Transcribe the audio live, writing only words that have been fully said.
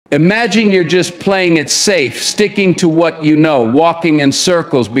Imagine you're just playing it safe, sticking to what you know, walking in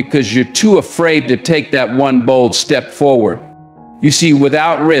circles because you're too afraid to take that one bold step forward. You see,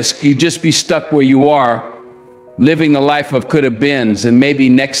 without risk, you'd just be stuck where you are, living the life of could-have-beens and maybe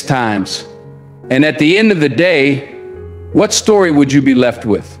next times. And at the end of the day, what story would you be left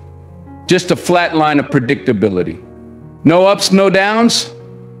with? Just a flat line of predictability. No ups, no downs,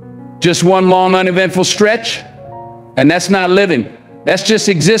 just one long, uneventful stretch. And that's not living. That's just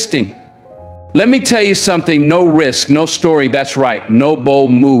existing. Let me tell you something, no risk, no story, that's right. No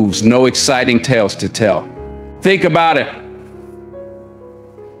bold moves, no exciting tales to tell. Think about it.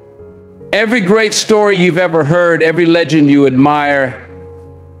 Every great story you've ever heard, every legend you admire,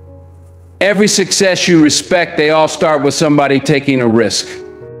 every success you respect, they all start with somebody taking a risk.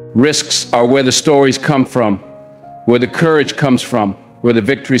 Risks are where the stories come from, where the courage comes from, where the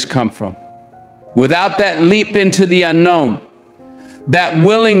victories come from. Without that leap into the unknown, that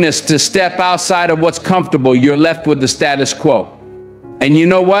willingness to step outside of what's comfortable, you're left with the status quo. And you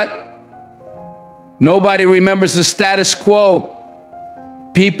know what? Nobody remembers the status quo.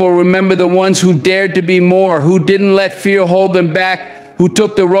 People remember the ones who dared to be more, who didn't let fear hold them back, who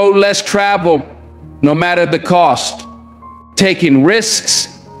took the road less traveled, no matter the cost. Taking risks.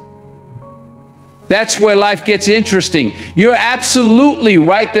 That's where life gets interesting. You're absolutely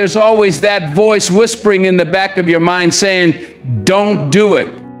right. There's always that voice whispering in the back of your mind saying, don't do it.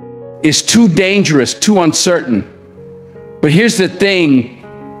 It's too dangerous, too uncertain. But here's the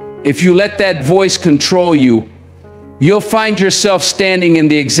thing. If you let that voice control you, you'll find yourself standing in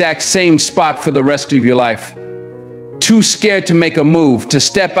the exact same spot for the rest of your life. Too scared to make a move, to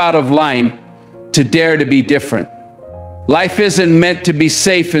step out of line, to dare to be different. Life isn't meant to be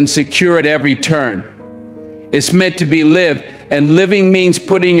safe and secure at every turn. It's meant to be lived, and living means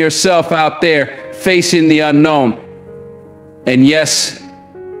putting yourself out there, facing the unknown. And yes,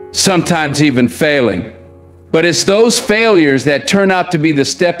 sometimes even failing. But it's those failures that turn out to be the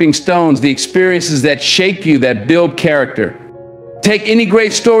stepping stones, the experiences that shape you, that build character. Take any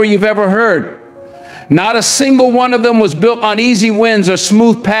great story you've ever heard. Not a single one of them was built on easy wins or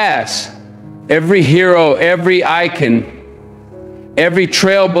smooth paths. Every hero, every icon, every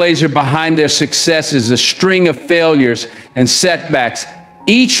trailblazer behind their success is a string of failures and setbacks,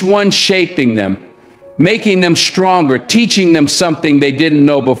 each one shaping them, making them stronger, teaching them something they didn't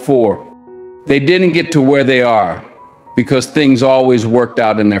know before. They didn't get to where they are because things always worked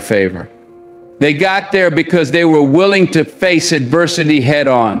out in their favor. They got there because they were willing to face adversity head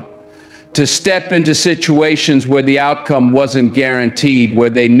on, to step into situations where the outcome wasn't guaranteed, where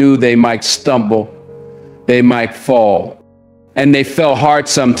they knew they might stumble, they might fall. And they fell hard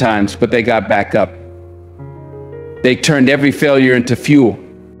sometimes, but they got back up. They turned every failure into fuel.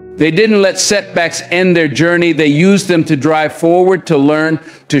 They didn't let setbacks end their journey. They used them to drive forward, to learn,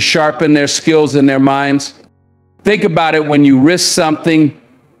 to sharpen their skills and their minds. Think about it. When you risk something,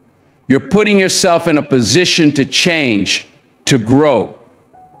 you're putting yourself in a position to change, to grow,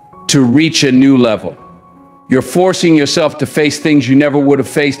 to reach a new level. You're forcing yourself to face things you never would have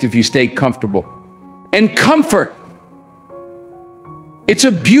faced if you stayed comfortable. And comfort. It's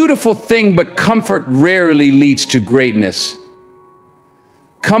a beautiful thing, but comfort rarely leads to greatness.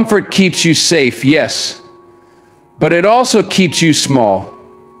 Comfort keeps you safe, yes, but it also keeps you small.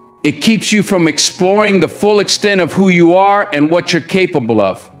 It keeps you from exploring the full extent of who you are and what you're capable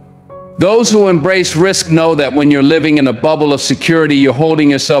of. Those who embrace risk know that when you're living in a bubble of security, you're holding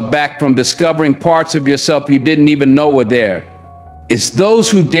yourself back from discovering parts of yourself you didn't even know were there. It's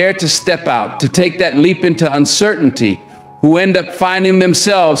those who dare to step out, to take that leap into uncertainty, who end up finding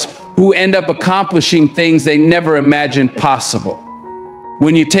themselves, who end up accomplishing things they never imagined possible.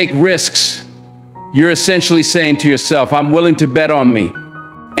 When you take risks, you're essentially saying to yourself, I'm willing to bet on me.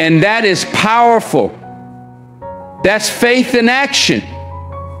 And that is powerful. That's faith in action.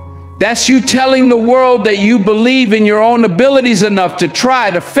 That's you telling the world that you believe in your own abilities enough to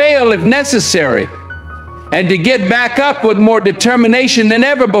try, to fail if necessary, and to get back up with more determination than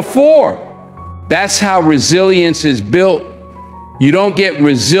ever before. That's how resilience is built. You don't get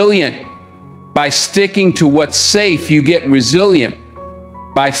resilient by sticking to what's safe. You get resilient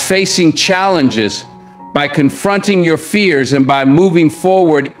by facing challenges, by confronting your fears, and by moving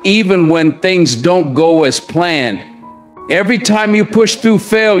forward even when things don't go as planned. Every time you push through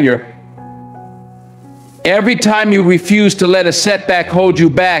failure, every time you refuse to let a setback hold you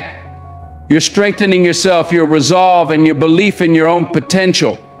back, you're strengthening yourself, your resolve, and your belief in your own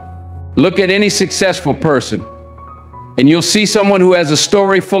potential. Look at any successful person, and you'll see someone who has a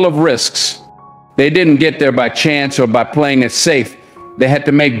story full of risks. They didn't get there by chance or by playing it safe. They had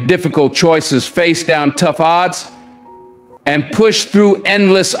to make difficult choices, face down tough odds, and push through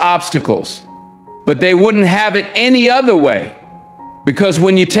endless obstacles. But they wouldn't have it any other way, because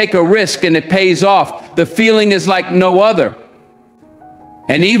when you take a risk and it pays off, the feeling is like no other.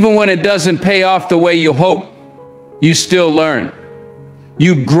 And even when it doesn't pay off the way you hope, you still learn.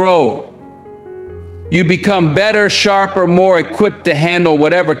 You grow. You become better, sharper, more equipped to handle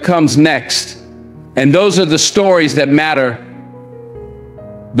whatever comes next. And those are the stories that matter.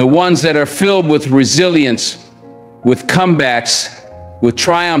 The ones that are filled with resilience, with comebacks, with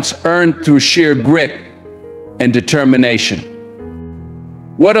triumphs earned through sheer grit and determination.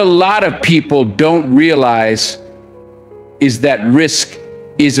 What a lot of people don't realize is that risk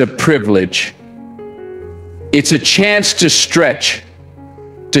is a privilege. It's a chance to stretch,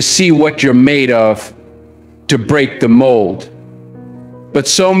 to see what you're made of, to break the mold. But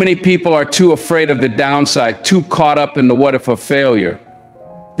so many people are too afraid of the downside, too caught up in the what if of failure.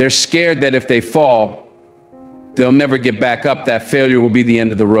 They're scared that if they fall, they'll never get back up. That failure will be the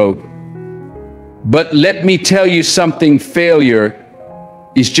end of the road. But let me tell you something, failure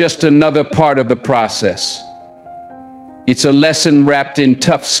is just another part of the process. It's a lesson wrapped in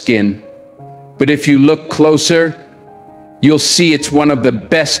tough skin. But if you look closer, you'll see it's one of the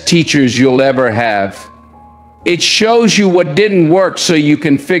best teachers you'll ever have. It shows you what didn't work so you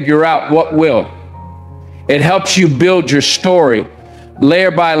can figure out what will. It helps you build your story, layer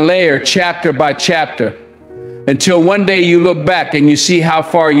by layer, chapter by chapter, until one day you look back and you see how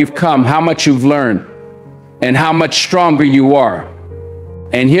far you've come, how much you've learned, and how much stronger you are.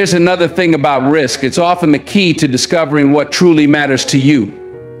 And here's another thing about risk. It's often the key to discovering what truly matters to you.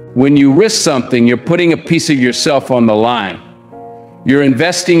 When you risk something, you're putting a piece of yourself on the line. You're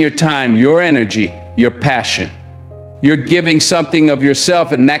investing your time, your energy, your passion. You're giving something of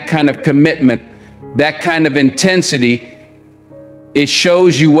yourself, and that kind of commitment, that kind of intensity, it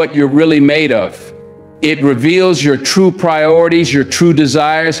shows you what you're really made of. It reveals your true priorities, your true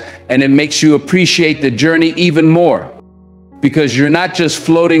desires, and it makes you appreciate the journey even more, because you're not just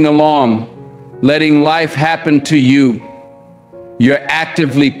floating along, letting life happen to you. You're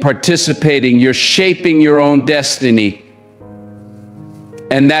actively participating, you're shaping your own destiny.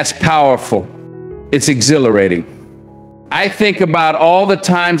 And that's powerful. It's exhilarating. I think about all the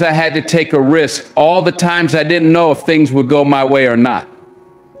times I had to take a risk, all the times I didn't know if things would go my way or not.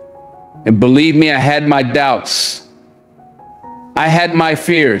 And believe me, I had my doubts. I had my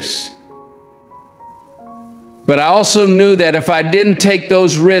fears. But I also knew that if I didn't take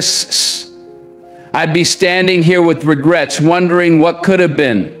those risks, I'd be standing here with regrets, wondering what could have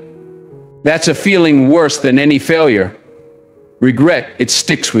been. That's a feeling worse than any failure. Regret, it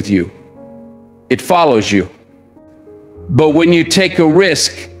sticks with you. It follows you. But when you take a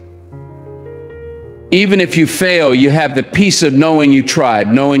risk, even if you fail, you have the peace of knowing you tried,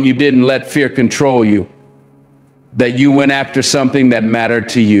 knowing you didn't let fear control you, that you went after something that mattered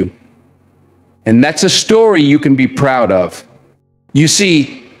to you. And that's a story you can be proud of. You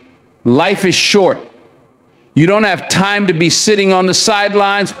see, life is short. You don't have time to be sitting on the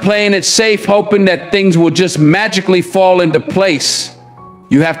sidelines, playing it safe, hoping that things will just magically fall into place.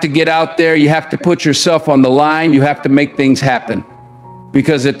 You have to get out there. You have to put yourself on the line. You have to make things happen.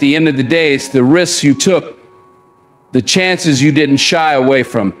 Because at the end of the day, it's the risks you took, the chances you didn't shy away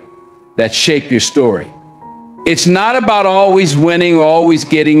from, that shape your story. It's not about always winning or always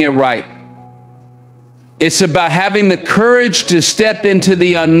getting it right. It's about having the courage to step into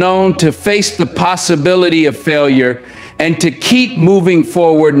the unknown, to face the possibility of failure, and to keep moving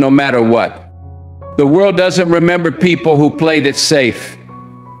forward no matter what. The world doesn't remember people who played it safe.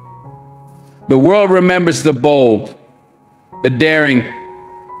 The world remembers the bold, the daring,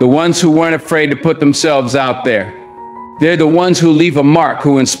 the ones who weren't afraid to put themselves out there. They're the ones who leave a mark,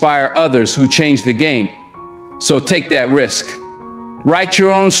 who inspire others, who change the game. So take that risk. Write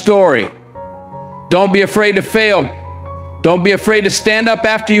your own story. Don't be afraid to fail. Don't be afraid to stand up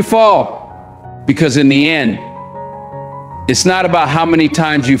after you fall. Because in the end, it's not about how many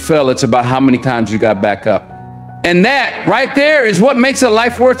times you fell, it's about how many times you got back up. And that right there is what makes a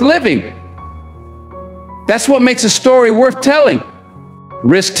life worth living. That's what makes a story worth telling.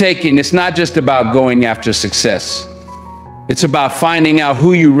 Risk-taking, it's not just about going after success. It's about finding out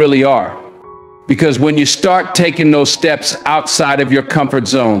who you really are. Because when you start taking those steps outside of your comfort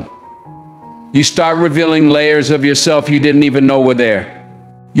zone, you start revealing layers of yourself you didn't even know were there.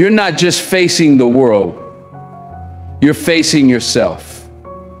 You're not just facing the world. You're facing yourself.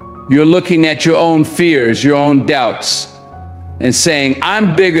 You're looking at your own fears, your own doubts, and saying,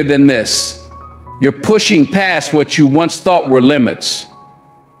 I'm bigger than this. You're pushing past what you once thought were limits.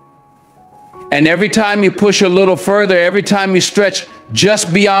 And every time you push a little further, every time you stretch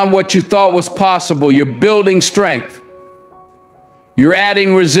just beyond what you thought was possible, you're building strength. You're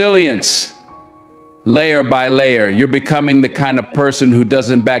adding resilience layer by layer. You're becoming the kind of person who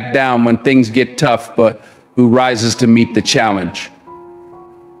doesn't back down when things get tough, but who rises to meet the challenge.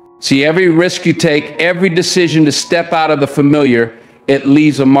 See, every risk you take, every decision to step out of the familiar, it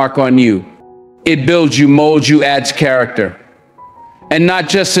leaves a mark on you. It builds you, molds you, adds character. And not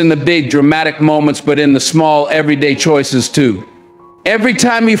just in the big dramatic moments, but in the small everyday choices too. Every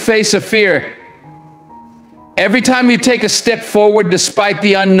time you face a fear, every time you take a step forward despite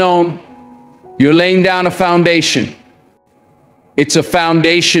the unknown, you're laying down a foundation. It's a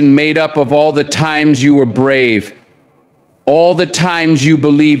foundation made up of all the times you were brave, all the times you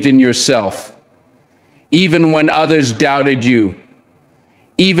believed in yourself, even when others doubted you,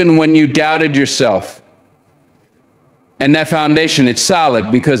 even when you doubted yourself. And that foundation, it's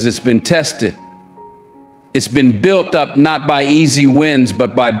solid because it's been tested. It's been built up not by easy wins,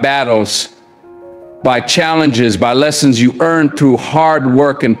 but by battles, by challenges, by lessons you earned through hard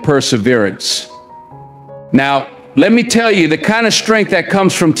work and perseverance. Now, let me tell you, the kind of strength that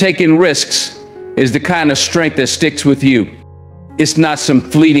comes from taking risks is the kind of strength that sticks with you. It's not some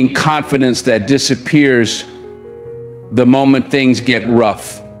fleeting confidence that disappears the moment things get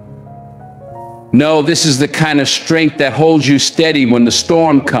rough. No, this is the kind of strength that holds you steady when the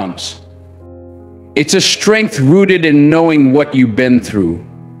storm comes. It's a strength rooted in knowing what you've been through,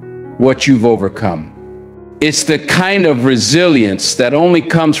 what you've overcome. It's the kind of resilience that only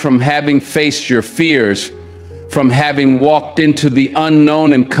comes from having faced your fears, from having walked into the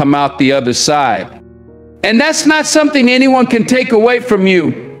unknown and come out the other side. And that's not something anyone can take away from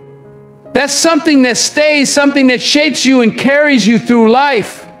you. That's something that stays, something that shapes you and carries you through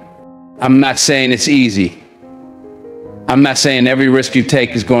life. I'm not saying it's easy. I'm not saying every risk you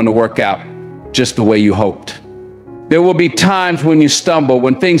take is going to work out just the way you hoped. There will be times when you stumble,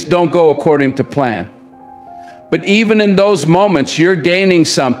 when things don't go according to plan. But even in those moments, you're gaining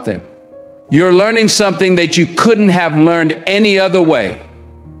something. You're learning something that you couldn't have learned any other way.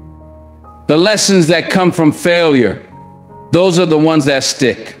 The lessons that come from failure, those are the ones that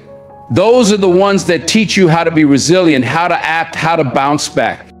stick. Those are the ones that teach you how to be resilient, how to act, how to bounce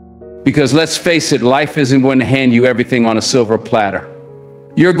back. Because let's face it, life isn't going to hand you everything on a silver platter.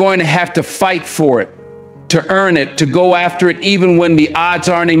 You're going to have to fight for it, to earn it, to go after it, even when the odds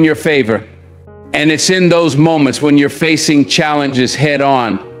aren't in your favor. And it's in those moments when you're facing challenges head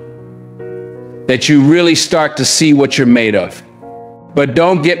on that you really start to see what you're made of. But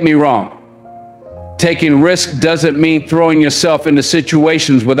don't get me wrong. Taking risk doesn't mean throwing yourself into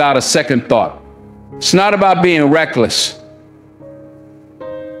situations without a second thought. It's not about being reckless.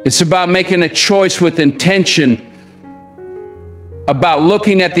 It's about making a choice with intention, about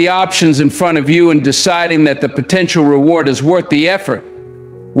looking at the options in front of you and deciding that the potential reward is worth the effort,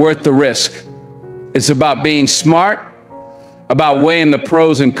 worth the risk. It's about being smart, about weighing the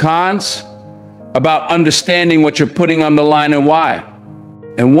pros and cons, about understanding what you're putting on the line and why.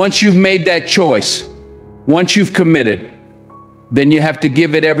 And once you've made that choice, once you've committed, then you have to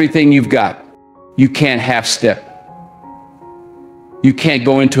give it everything you've got. You can't half-step. You can't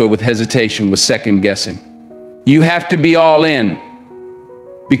go into it with hesitation, with second guessing. You have to be all in,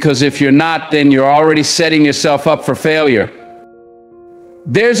 because if you're not, then you're already setting yourself up for failure.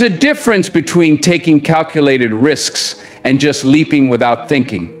 There's a difference between taking calculated risks and just leaping without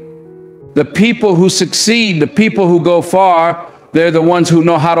thinking. The people who succeed, the people who go far, they're the ones who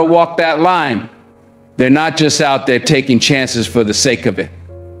know how to walk that line. They're not just out there taking chances for the sake of it.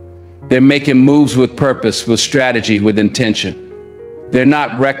 They're making moves with purpose, with strategy, with intention. They're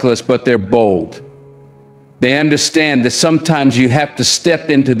not reckless, but they're bold. They understand that sometimes you have to step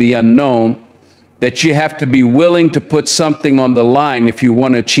into the unknown, that you have to be willing to put something on the line if you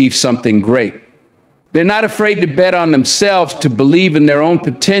want to achieve something great. They're not afraid to bet on themselves, to believe in their own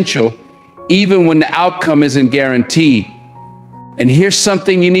potential, even when the outcome isn't guaranteed. And here's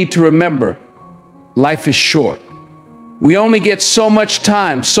something you need to remember. Life is short. We only get so much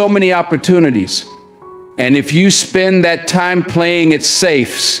time, so many opportunities. And if you spend that time playing it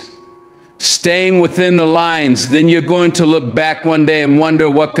safe, staying within the lines, then you're going to look back one day and wonder,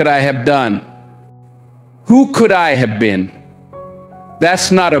 what could I have done? Who could I have been?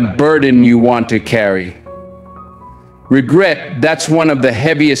 That's not a burden you want to carry. Regret, that's one of the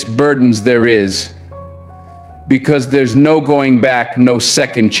heaviest burdens there is, because there's no going back, no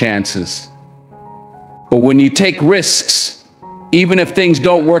second chances. But when you take risks, even if things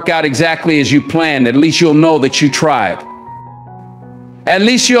don't work out exactly as you planned, at least you'll know that you tried. At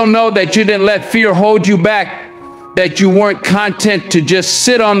least you'll know that you didn't let fear hold you back, that you weren't content to just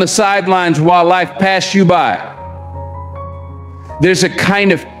sit on the sidelines while life passed you by. There's a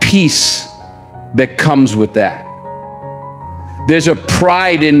kind of peace that comes with that. There's a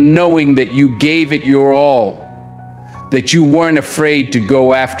pride in knowing that you gave it your all, that you weren't afraid to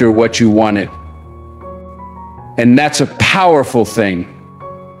go after what you wanted. And that's a powerful thing,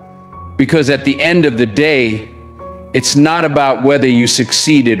 because at the end of the day, it's not about whether you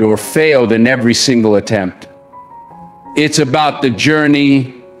succeeded or failed in every single attempt. It's about the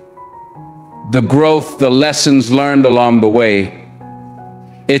journey, the growth, the lessons learned along the way.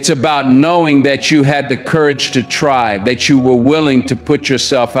 It's about knowing that you had the courage to try, that you were willing to put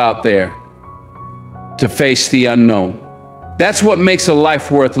yourself out there to face the unknown. That's what makes a life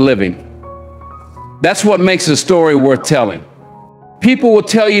worth living. That's what makes a story worth telling. People will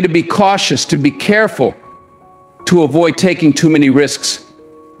tell you to be cautious, to be careful, to avoid taking too many risks.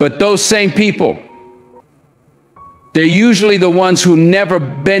 But those same people, they're usually the ones who never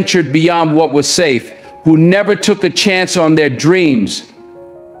ventured beyond what was safe, who never took a chance on their dreams,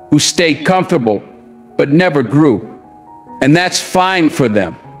 who stayed comfortable but never grew. And that's fine for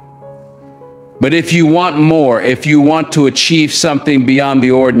them. But if you want more, if you want to achieve something beyond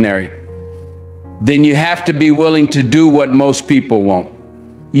the ordinary, then you have to be willing to do what most people won't.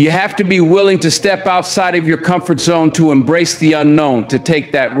 You have to be willing to step outside of your comfort zone, to embrace the unknown, to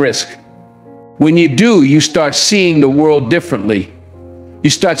take that risk. When you do, you start seeing the world differently.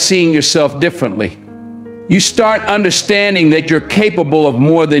 You start seeing yourself differently. You start understanding that you're capable of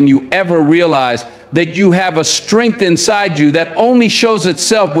more than you ever realized, that you have a strength inside you that only shows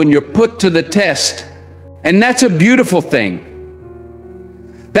itself when you're put to the test. And that's a beautiful thing.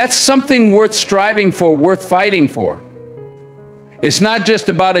 That's something worth striving for, worth fighting for. It's not just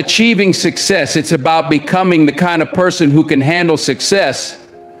about achieving success, it's about becoming the kind of person who can handle success,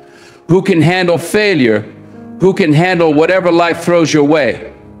 who can handle failure, who can handle whatever life throws your way.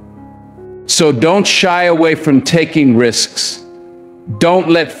 So don't shy away from taking risks. Don't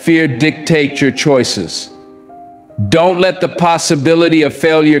let fear dictate your choices. Don't let the possibility of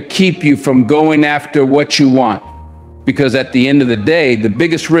failure keep you from going after what you want. Because at the end of the day, the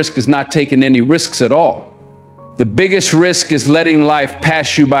biggest risk is not taking any risks at all. The biggest risk is letting life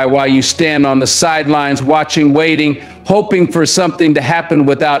pass you by while you stand on the sidelines, watching, waiting, hoping for something to happen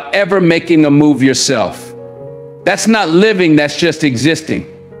without ever making a move yourself. That's not living, that's just existing.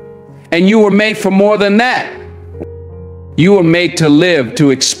 And you were made for more than that. You were made to live,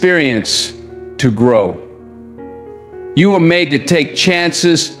 to experience, to grow. You were made to take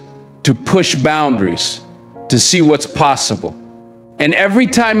chances, to push boundaries, to see what's possible. And every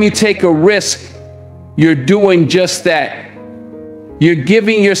time you take a risk, you're doing just that. You're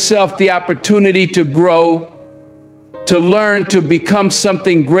giving yourself the opportunity to grow, to learn, to become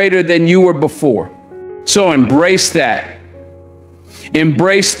something greater than you were before. So embrace that.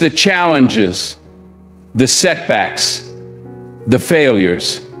 Embrace the challenges, the setbacks, the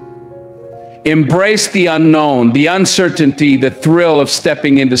failures. Embrace the unknown, the uncertainty, the thrill of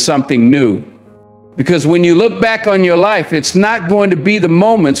stepping into something new. Because when you look back on your life, it's not going to be the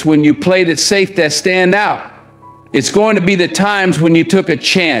moments when you played it safe that stand out. It's going to be the times when you took a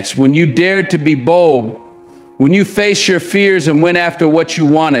chance, when you dared to be bold, when you faced your fears and went after what you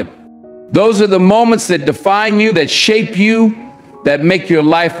wanted. Those are the moments that define you, that shape you, that make your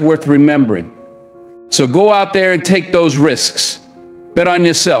life worth remembering. So go out there and take those risks. Bet on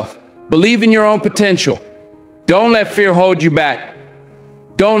yourself. Believe in your own potential. Don't let fear hold you back.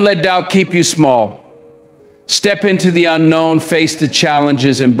 Don't let doubt keep you small. Step into the unknown, face the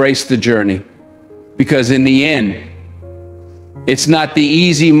challenges, embrace the journey. Because in the end, it's not the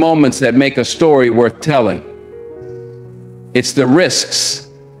easy moments that make a story worth telling. It's the risks,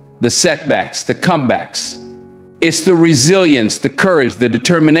 the setbacks, the comebacks. It's the resilience, the courage, the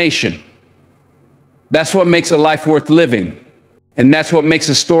determination. That's what makes a life worth living. And that's what makes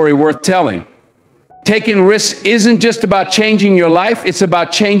a story worth telling. Taking risks isn't just about changing your life, it's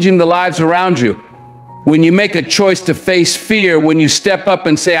about changing the lives around you. When you make a choice to face fear, when you step up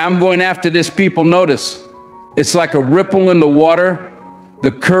and say, I'm going after this, people notice. It's like a ripple in the water.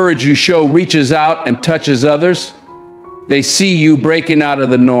 The courage you show reaches out and touches others. They see you breaking out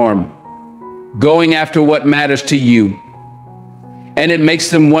of the norm, going after what matters to you. And it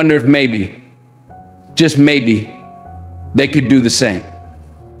makes them wonder if maybe, just maybe, they could do the same.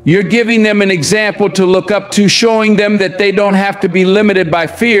 You're giving them an example to look up to, showing them that they don't have to be limited by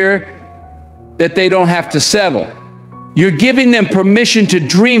fear, that they don't have to settle. You're giving them permission to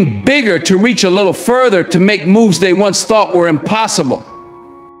dream bigger, to reach a little further, to make moves they once thought were impossible.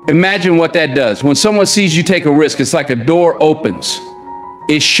 Imagine what that does. When someone sees you take a risk, it's like a door opens.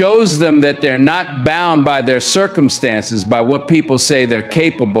 It shows them that they're not bound by their circumstances, by what people say they're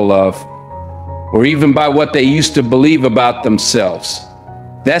capable of, or even by what they used to believe about themselves.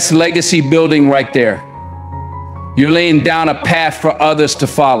 That's legacy building right there. You're laying down a path for others to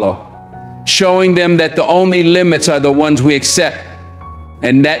follow, showing them that the only limits are the ones we accept.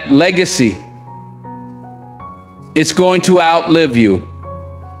 And that legacy, it's going to outlive you.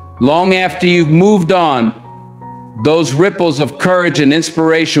 Long after you've moved on, those ripples of courage and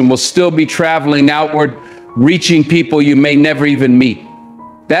inspiration will still be traveling outward, reaching people you may never even meet.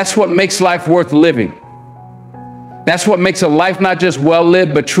 That's what makes life worth living. That's what makes a life not just well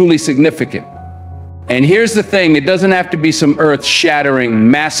lived, but truly significant. And here's the thing, it doesn't have to be some earth-shattering,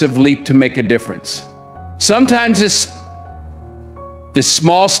 massive leap to make a difference. Sometimes it's the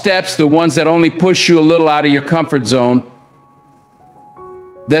small steps, the ones that only push you a little out of your comfort zone,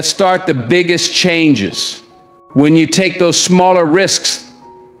 that start the biggest changes. When you take those smaller risks,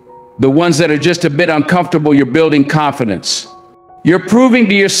 the ones that are just a bit uncomfortable, you're building confidence. You're proving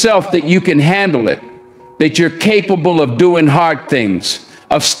to yourself that you can handle it, that you're capable of doing hard things,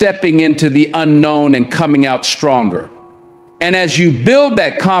 of stepping into the unknown and coming out stronger. And as you build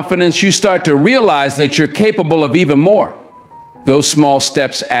that confidence, you start to realize that you're capable of even more. Those small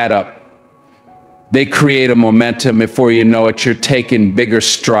steps add up. They create a momentum. Before you know it, you're taking bigger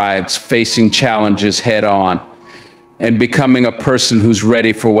strides, facing challenges head on, and becoming a person who's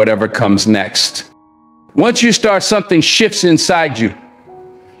ready for whatever comes next. Once you start, something shifts inside you.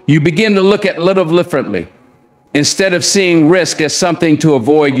 You begin to look at life differently. Instead of seeing risk as something to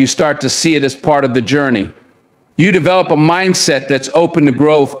avoid, you start to see it as part of the journey. You develop a mindset that's open to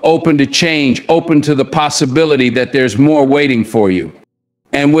growth, open to change, open to the possibility that there's more waiting for you.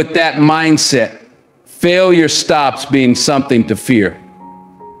 And with that mindset, failure stops being something to fear.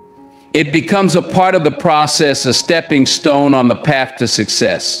 It becomes a part of the process, a stepping stone on the path to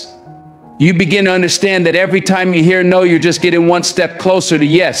success. You begin to understand that every time you hear no, you're just getting one step closer to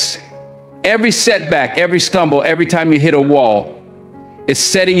yes. Every setback, every stumble, every time you hit a wall, it's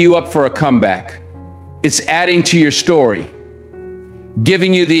setting you up for a comeback. It's adding to your story,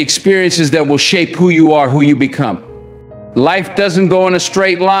 giving you the experiences that will shape who you are, who you become. Life doesn't go in a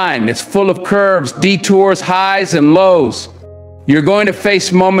straight line. It's full of curves, detours, highs and lows. You're going to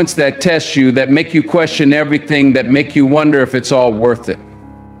face moments that test you, that make you question everything, that make you wonder if it's all worth it.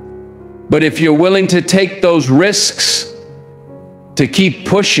 But if you're willing to take those risks, to keep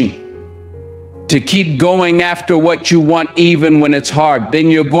pushing, to keep going after what you want even when it's hard, then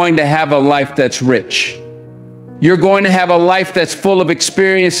you're going to have a life that's rich. You're going to have a life that's full of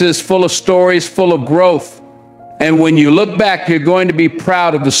experiences, full of stories, full of growth. And when you look back, you're going to be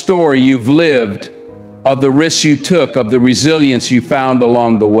proud of the story you've lived, of the risks you took, of the resilience you found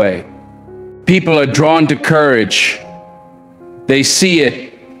along the way. People are drawn to courage. They see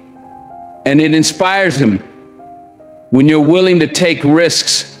it, and it inspires them. When you're willing to take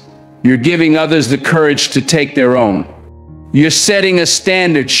risks, you're giving others the courage to take their own. You're setting a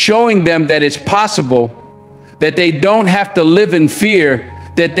standard, showing them that it's possible, that they don't have to live in fear,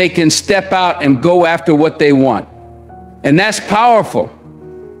 that they can step out and go after what they want. And that's powerful.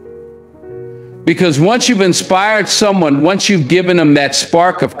 Because once you've inspired someone, once you've given them that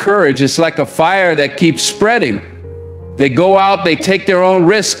spark of courage, it's like a fire that keeps spreading. They go out, they take their own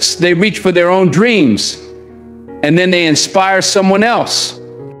risks, they reach for their own dreams, and then they inspire someone else.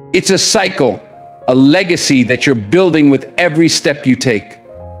 It's a cycle, a legacy that you're building with every step you take.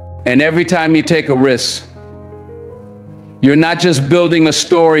 And every time you take a risk, you're not just building a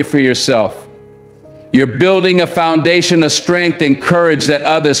story for yourself. You're building a foundation of strength and courage that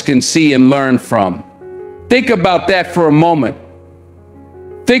others can see and learn from. Think about that for a moment.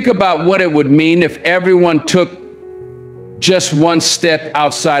 Think about what it would mean if everyone took just one step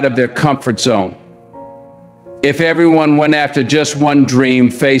outside of their comfort zone. If everyone went after just one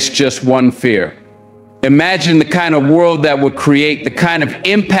dream, faced just one fear. Imagine the kind of world that would create, the kind of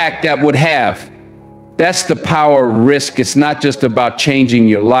impact that would have. That's the power of risk. It's not just about changing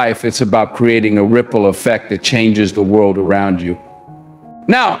your life, it's about creating a ripple effect that changes the world around you.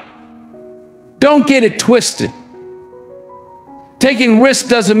 Now, don't get it twisted. Taking risks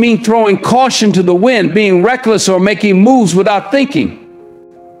doesn't mean throwing caution to the wind, being reckless, or making moves without thinking.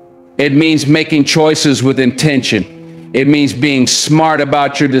 It means making choices with intention. It means being smart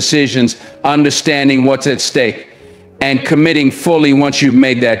about your decisions, understanding what's at stake, and committing fully once you've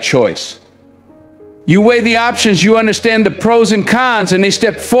made that choice. You weigh the options, you understand the pros and cons, and they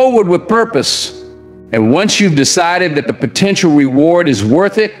step forward with purpose. And once you've decided that the potential reward is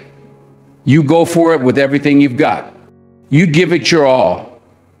worth it, you go for it with everything you've got. You give it your all.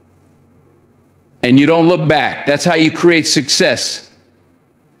 And you don't look back. That's how you create success.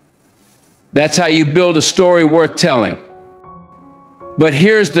 That's how you build a story worth telling. But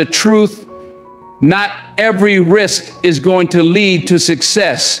here's the truth. Not every risk is going to lead to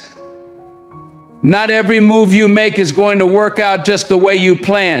success. Not every move you make is going to work out just the way you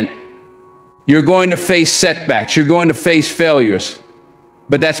plan. You're going to face setbacks. You're going to face failures.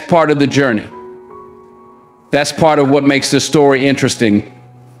 But that's part of the journey. That's part of what makes the story interesting,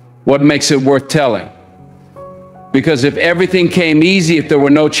 what makes it worth telling. Because if everything came easy, if there were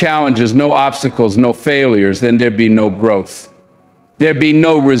no challenges, no obstacles, no failures, then there'd be no growth. There'd be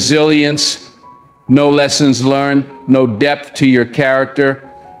no resilience, no lessons learned, no depth to your character.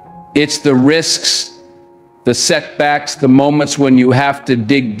 It's the risks, the setbacks, the moments when you have to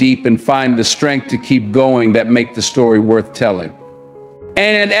dig deep and find the strength to keep going that make the story worth telling.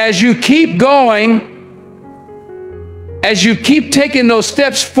 And as you keep going, as you keep taking those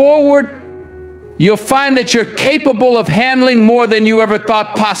steps forward, you'll find that you're capable of handling more than you ever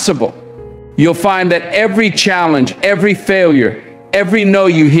thought possible. You'll find that every challenge, every failure, every no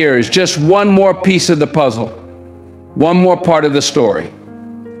you hear is just one more piece of the puzzle, one more part of the story.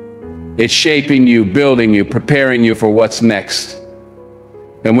 It's shaping you, building you, preparing you for what's next.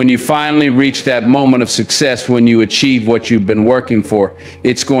 And when you finally reach that moment of success, when you achieve what you've been working for,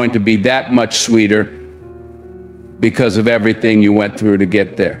 it's going to be that much sweeter because of everything you went through to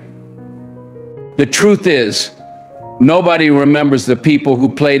get there. The truth is, nobody remembers the people who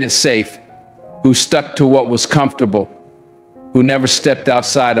played it safe, who stuck to what was comfortable, who never stepped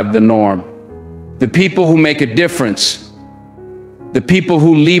outside of the norm. The people who make a difference, the people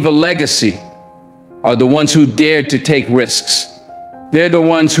who leave a legacy, are the ones who dared to take risks. They're the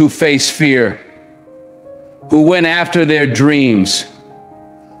ones who face fear, who went after their dreams,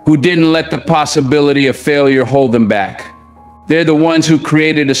 who didn't let the possibility of failure hold them back. They're the ones who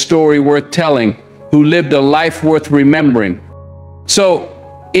created a story worth telling, who lived a life worth remembering. So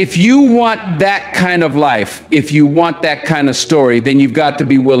if you want that kind of life, if you want that kind of story, then you've got to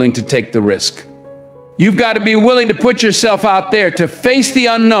be willing to take the risk. You've got to be willing to put yourself out there, to face the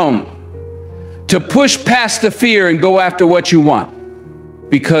unknown, to push past the fear and go after what you want.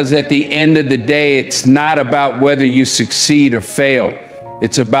 Because at the end of the day, it's not about whether you succeed or fail.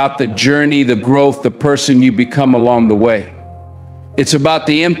 It's about the journey, the growth, the person you become along the way. It's about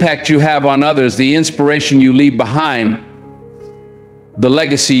the impact you have on others, the inspiration you leave behind, the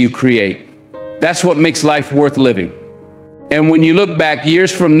legacy you create. That's what makes life worth living. And when you look back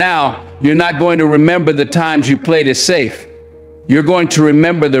years from now, you're not going to remember the times you played it safe. You're going to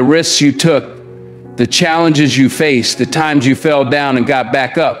remember the risks you took, the challenges you faced, the times you fell down and got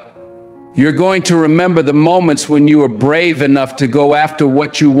back up. You're going to remember the moments when you were brave enough to go after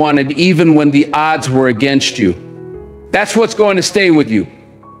what you wanted, even when the odds were against you. That's what's going to stay with you.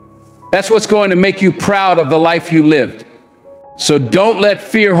 That's what's going to make you proud of the life you lived. So don't let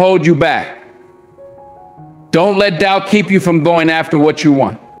fear hold you back. Don't let doubt keep you from going after what you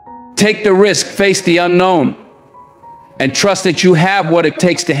want. Take the risk, face the unknown, and trust that you have what it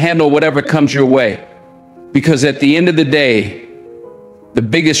takes to handle whatever comes your way. Because at the end of the day, the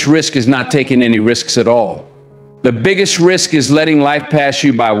biggest risk is not taking any risks at all. The biggest risk is letting life pass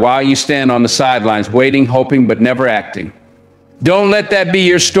you by while you stand on the sidelines, waiting, hoping, but never acting. Don't let that be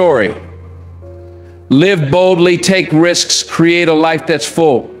your story. Live boldly, take risks, create a life that's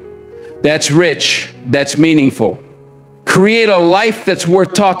full, that's rich, that's meaningful. Create a life that's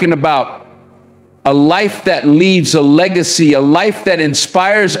worth talking about, a life that leaves a legacy, a life that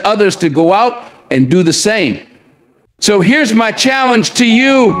inspires others to go out and do the same. So here's my challenge to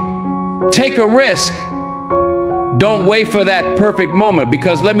you. Take a risk. Don't wait for that perfect moment,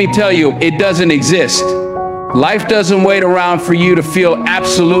 because let me tell you, it doesn't exist. Life doesn't wait around for you to feel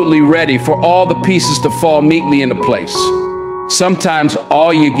absolutely ready for all the pieces to fall neatly into place. Sometimes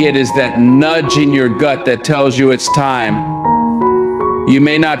all you get is that nudge in your gut that tells you it's time. You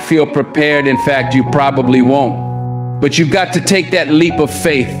may not feel prepared. In fact, you probably won't. But you've got to take that leap of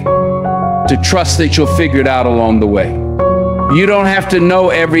faith to trust that you'll figure it out along the way. You don't have to know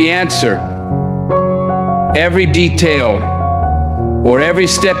every answer, every detail, or every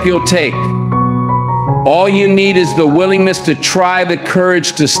step you'll take. All you need is the willingness to try, the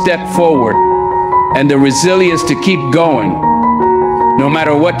courage to step forward, and the resilience to keep going, no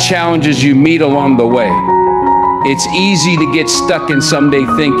matter what challenges you meet along the way. It's easy to get stuck in someday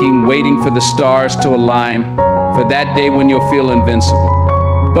thinking, waiting for the stars to align, for that day when you'll feel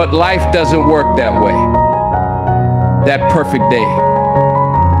invincible. But life doesn't work that way. That perfect day,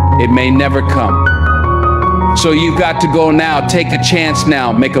 it may never come. So you've got to go now, take a chance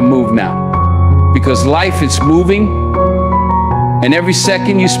now, make a move now. Because life is moving, and every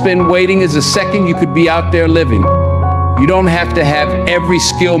second you spend waiting is a second you could be out there living. You don't have to have every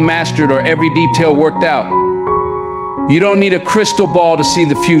skill mastered or every detail worked out. You don't need a crystal ball to see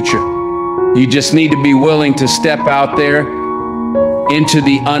the future. You just need to be willing to step out there into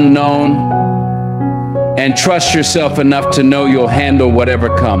the unknown and trust yourself enough to know you'll handle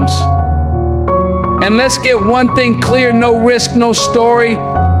whatever comes. And let's get one thing clear: no risk, no story.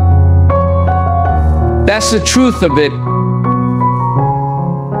 That's the truth of it.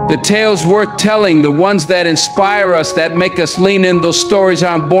 The tales worth telling, the ones that inspire us, that make us lean in, those stories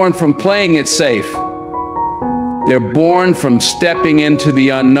aren't born from playing it safe. They're born from stepping into the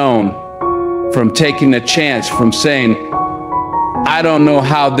unknown, from taking a chance, from saying, I don't know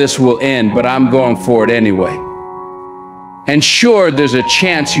how this will end, but I'm going for it anyway. And sure, there's a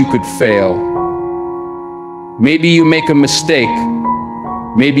chance you could fail. Maybe you make a mistake.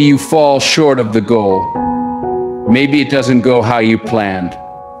 Maybe you fall short of the goal. Maybe it doesn't go how you planned.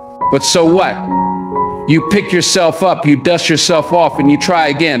 But so what? You pick yourself up, you dust yourself off, and you try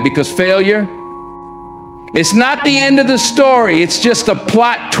again, because failure, it's not the end of the story. It's just a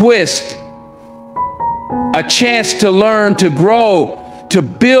plot twist, a chance to learn, to grow, to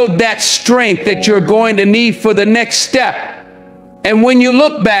build that strength that you're going to need for the next step. And when you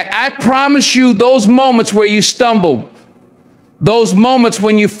look back, I promise you, those moments where you stumbled, those moments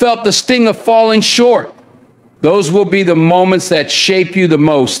when you felt the sting of falling short, those will be the moments that shape you the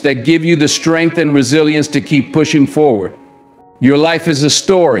most, that give you the strength and resilience to keep pushing forward. Your life is a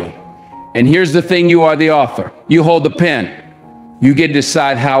story. And here's the thing: you are the author. You hold the pen. You get to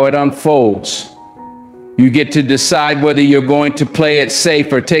decide how it unfolds. You get to decide whether you're going to play it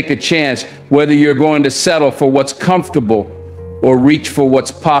safe or take a chance, whether you're going to settle for what's comfortable or reach for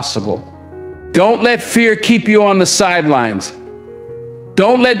what's possible. Don't let fear keep you on the sidelines.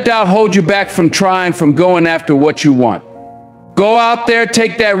 Don't let doubt hold you back from trying, from going after what you want. Go out there,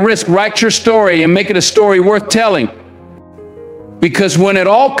 take that risk, write your story, and make it a story worth telling. Because when it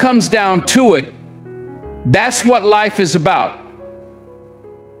all comes down to it, that's what life is about.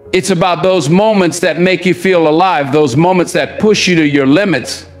 It's about those moments that make you feel alive, those moments that push you to your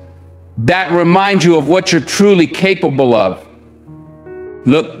limits, that remind you of what you're truly capable of.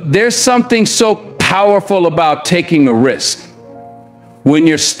 Look, there's something so powerful about taking a risk. When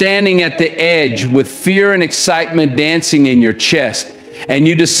you're standing at the edge with fear and excitement dancing in your chest, and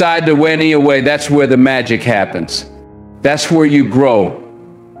you decide to win anyway, that's where the magic happens. That's where you grow.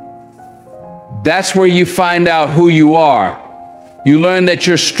 That's where you find out who you are. You learn that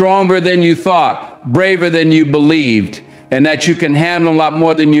you're stronger than you thought, braver than you believed, and that you can handle a lot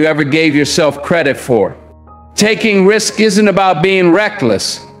more than you ever gave yourself credit for. Taking risk isn't about being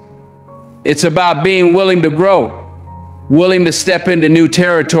reckless. It's about being willing to grow, willing to step into new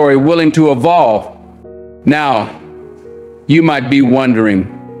territory, willing to evolve. Now, you might be wondering,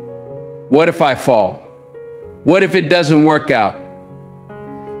 what if I fall? What if it doesn't work out?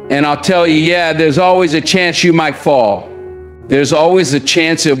 And I'll tell you, yeah, there's always a chance you might fall. There's always a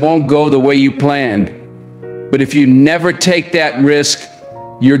chance it won't go the way you planned. But if you never take that risk,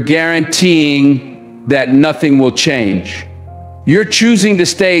 you're guaranteeing that nothing will change. You're choosing to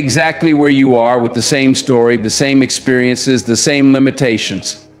stay exactly where you are with the same story, the same experiences, the same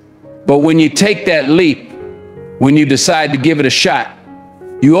limitations. But when you take that leap, when you decide to give it a shot,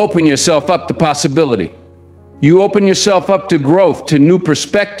 you open yourself up to possibility. You open yourself up to growth, to new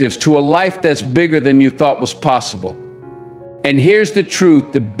perspectives, to a life that's bigger than you thought was possible. And here's the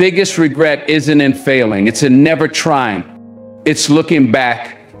truth: the biggest regret isn't in failing, it's in never trying. It's looking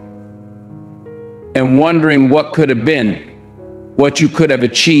back and wondering what could have been, what you could have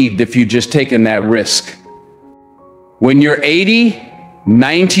achieved if you'd just taken that risk. When you're 80,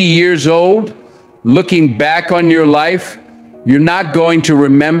 90 years old, looking back on your life, you're not going to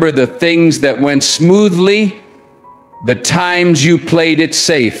remember the things that went smoothly, the times you played it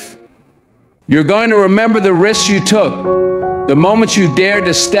safe. You're going to remember the risks you took, the moments you dared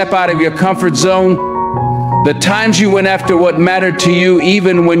to step out of your comfort zone, the times you went after what mattered to you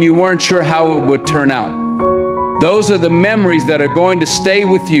even when you weren't sure how it would turn out. Those are the memories that are going to stay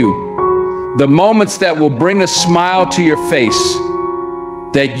with you, the moments that will bring a smile to your face,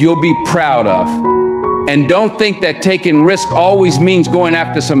 that you'll be proud of. And don't think that taking risk always means going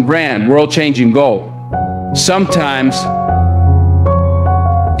after some grand, world-changing goal. Sometimes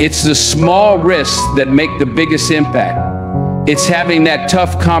it's the small risks that make the biggest impact. It's having that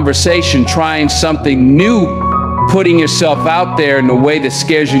tough conversation, trying something new, putting yourself out there in a way that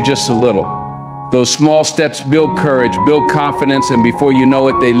scares you just a little. Those small steps build courage, build confidence, and before you know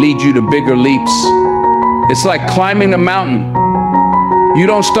it, they lead you to bigger leaps. It's like climbing a mountain. You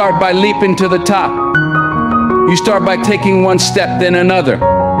don't start by leaping to the top. You start by taking one step, then another,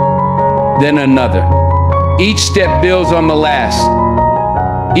 then another. Each step builds on the last.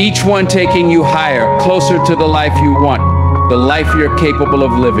 Each one taking you higher, closer to the life you want, the life you're capable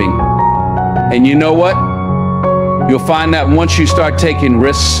of living. And you know what? You'll find that once you start taking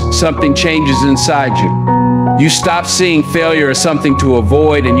risks, something changes inside you. You stop seeing failure as something to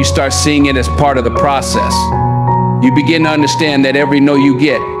avoid, and you start seeing it as part of the process. You begin to understand that every no you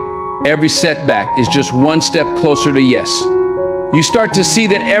get, every setback is just one step closer to yes. You start to see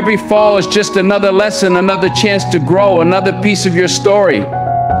that every fall is just another lesson, another chance to grow, another piece of your story.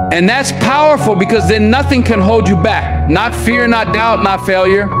 And that's powerful, because then nothing can hold you back. Not fear, not doubt, not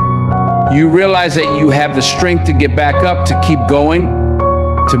failure. You realize that you have the strength to get back up, to keep going,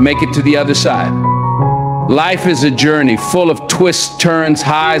 to make it to the other side. Life is a journey full of twists, turns,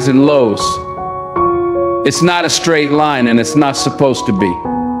 highs, and lows. It's not a straight line, and it's not supposed to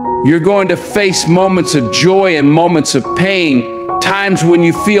be. You're going to face moments of joy and moments of pain, times when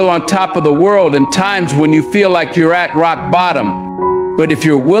you feel on top of the world and times when you feel like you're at rock bottom. But if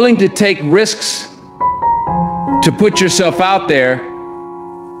you're willing to take risks, to put yourself out there,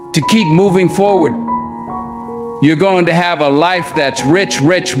 to keep moving forward, you're going to have a life that's rich,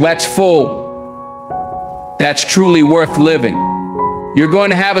 that's full, that's truly worth living. You're going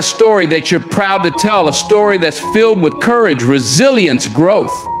to have a story that you're proud to tell, a story that's filled with courage, resilience,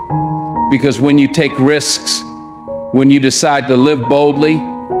 growth. Because when you take risks, when you decide to live boldly,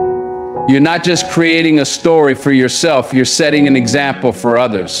 you're not just creating a story for yourself, you're setting an example for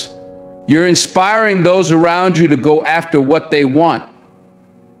others. You're inspiring those around you to go after what they want,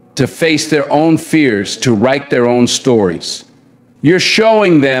 to face their own fears, to write their own stories. You're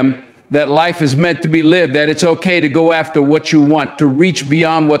showing them that life is meant to be lived, that it's okay to go after what you want, to reach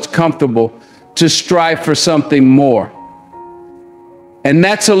beyond what's comfortable, to strive for something more. And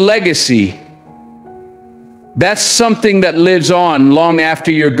that's a legacy. That's something that lives on long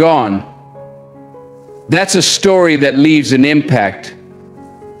after you're gone. That's a story that leaves an impact,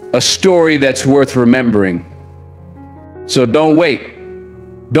 a story that's worth remembering. So don't wait.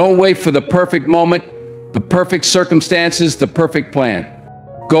 Don't wait for the perfect moment, the perfect circumstances, the perfect plan.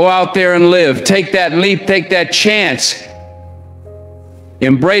 Go out there and live. Take that leap, take that chance.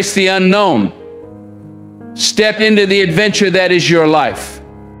 Embrace the unknown. Step into the adventure that is your life.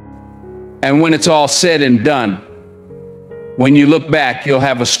 And when it's all said and done, when you look back, you'll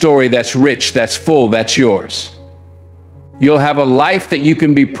have a story that's rich, that's full, that's yours. You'll have a life that you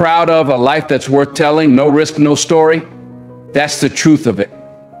can be proud of, a life that's worth telling, no risk, no story. That's the truth of it.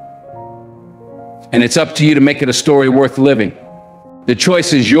 And it's up to you to make it a story worth living. The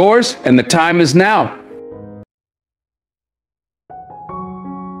choice is yours, and the time is now.